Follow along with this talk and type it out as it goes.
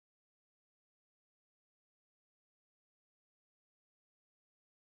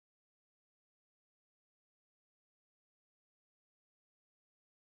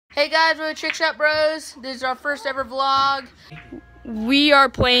Hey guys, we're TrickShotBros. This is our first ever vlog. We are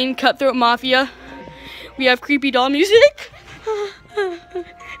playing Cutthroat Mafia. We have creepy doll music.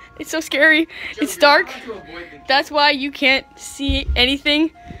 It's so scary. It's dark. That's why you can't see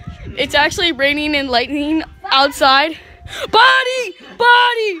anything. It's actually raining and lightning outside. Body!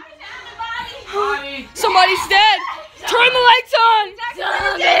 Body! Somebody's dead. Turn the lights on.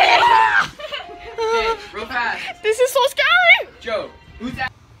 Okay, real fast. This is so scary. Joe, who's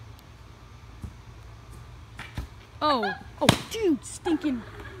that? Oh, dude, stinking.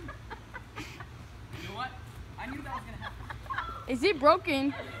 You know what? I knew that was gonna happen. Is it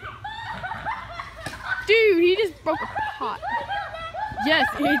broken? Dude, he just broke a pot. Yes,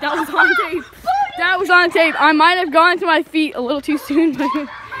 that was on tape. That was on tape. I might have gone to my feet a little too soon, but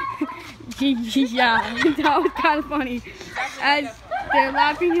yeah, that was kind of funny. As they're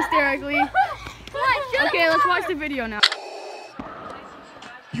laughing hysterically. Okay, let's watch the video now.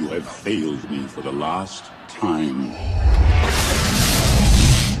 You have failed me for the last time.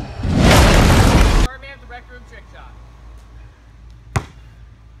 Third man of the Rec Room trick shot.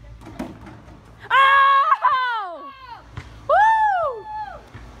 Oh! Woo!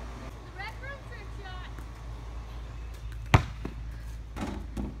 The Rec Room trick shot.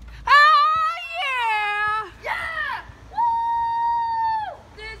 Oh, yeah! Yeah! Woo!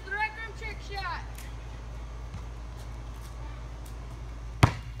 This is the Rec Room trick shot.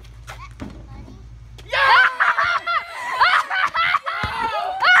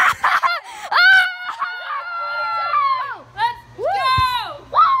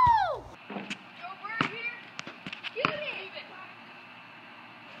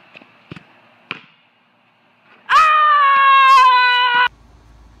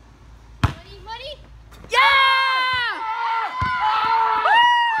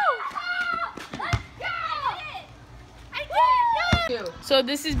 So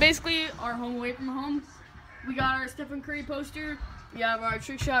this is basically our home away from home. We got our Stephen Curry poster. We have our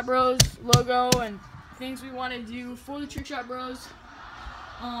TrickShotBros logo and things we want to do for the TrickShotBros.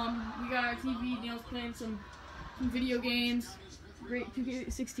 We got our TV. Daniel's playing some video games. Great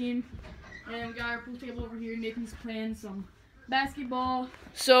 2K16. And we got our pool table over here. Nathan's playing some basketball.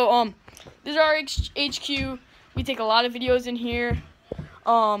 So this is our HQ. We take a lot of videos in here.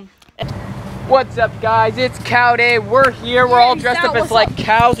 What's up, guys? It's cow day. We're here. We're all dressed up as like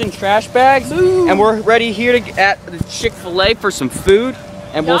cows in trash bags. And we're ready here at the Chick-fil-A for some food.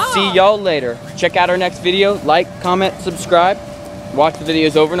 And we'll see y'all later. Check out our next video. Like, comment, subscribe. Watch the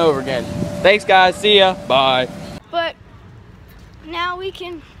videos over and over again. Thanks, guys. See ya. Bye. But now we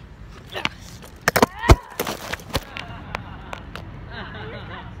can. Here,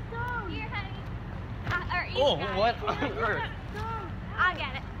 honey. Oh, what on earth? I'll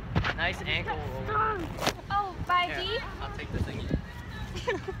get it. Nice ankle roll. Oh, by D? I'll take the thing.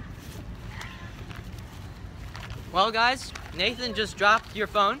 Well, guys, Nathan just dropped your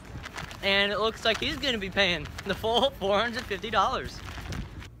phone, and it looks like he's going to be paying the full $450.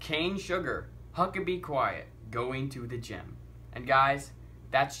 Cane sugar, Huckabee quiet, going to the gym. And guys,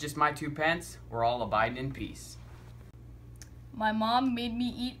 that's just my 2 pence. We're all abiding in peace. My mom made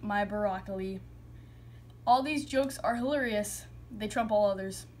me eat my broccoli. All these jokes are hilarious. They trump all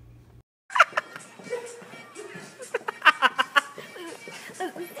others.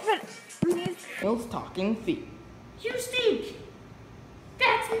 Those talking feet. You stink.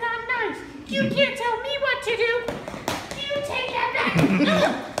 That's not nice. You can't tell me what to do. You take that back.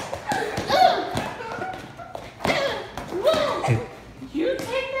 You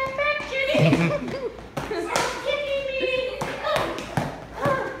take that back, Kitty. Stop kicking me.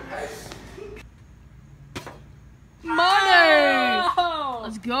 Money!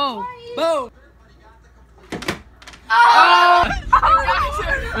 Let's go. Boom. Oh,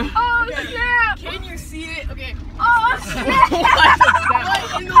 Okay. snap. Can you see it? Okay. Oh, snap.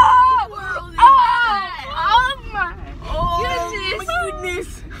 What in the world is that? Oh, my goodness.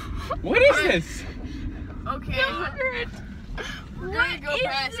 What is this? Okay. We're gonna go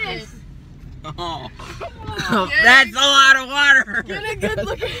past this. Oh. That's a lot of water. Get a good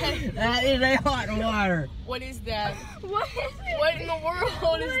look at it. That is a lot of water. What is that? What is it? What in the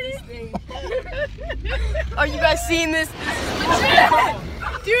world is this thing? Are you guys seeing this?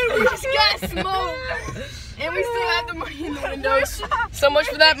 Dude, we just got smoked. And we still have the money in the windows. So much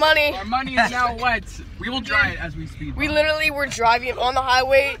for that money. Our money is now wet. We will dry it as we speed. We literally were driving on the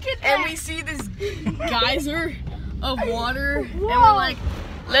highway and we see this geyser of water and we're like,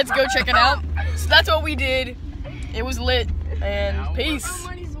 let's go check it out. So that's what we did. It was lit and peace.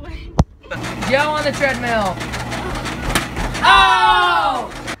 Go on the treadmill. Oh!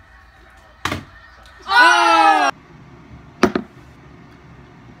 Oh! 啊！ Oh! 啊！ Oh! 啊！ Oh! 啊！ Oh!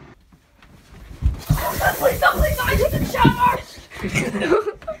 Please don't, please don't. I took the shot, Mars.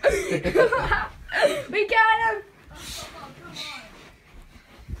 We got him.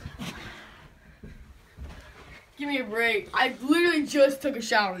 Give me a break. I literally just took a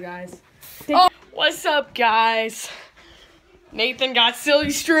shower, guys. Oh, what's up, guys? Nathan got silly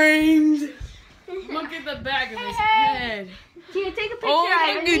stringed. Look at the back of his head. Can you take a picture? Oh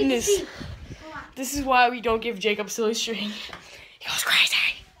my goodness. This is why we don't give Jacob silly string. He goes crazy.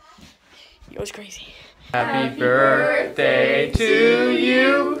 He goes crazy. Happy birthday to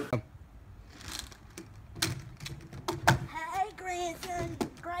you. Hey, Grayson.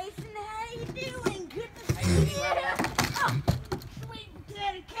 Grayson, how you doing? Good to see you. Oh, sweet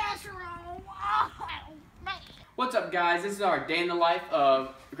potato casserole. Oh, man. What's up, guys? This is our day in the life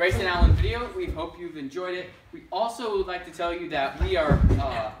of Grayson Allen video. We hope you've enjoyed it. We also would like to tell you that we are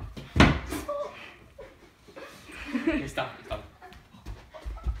Here, stop.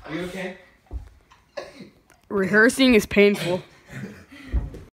 Are you okay? Rehearsing is painful.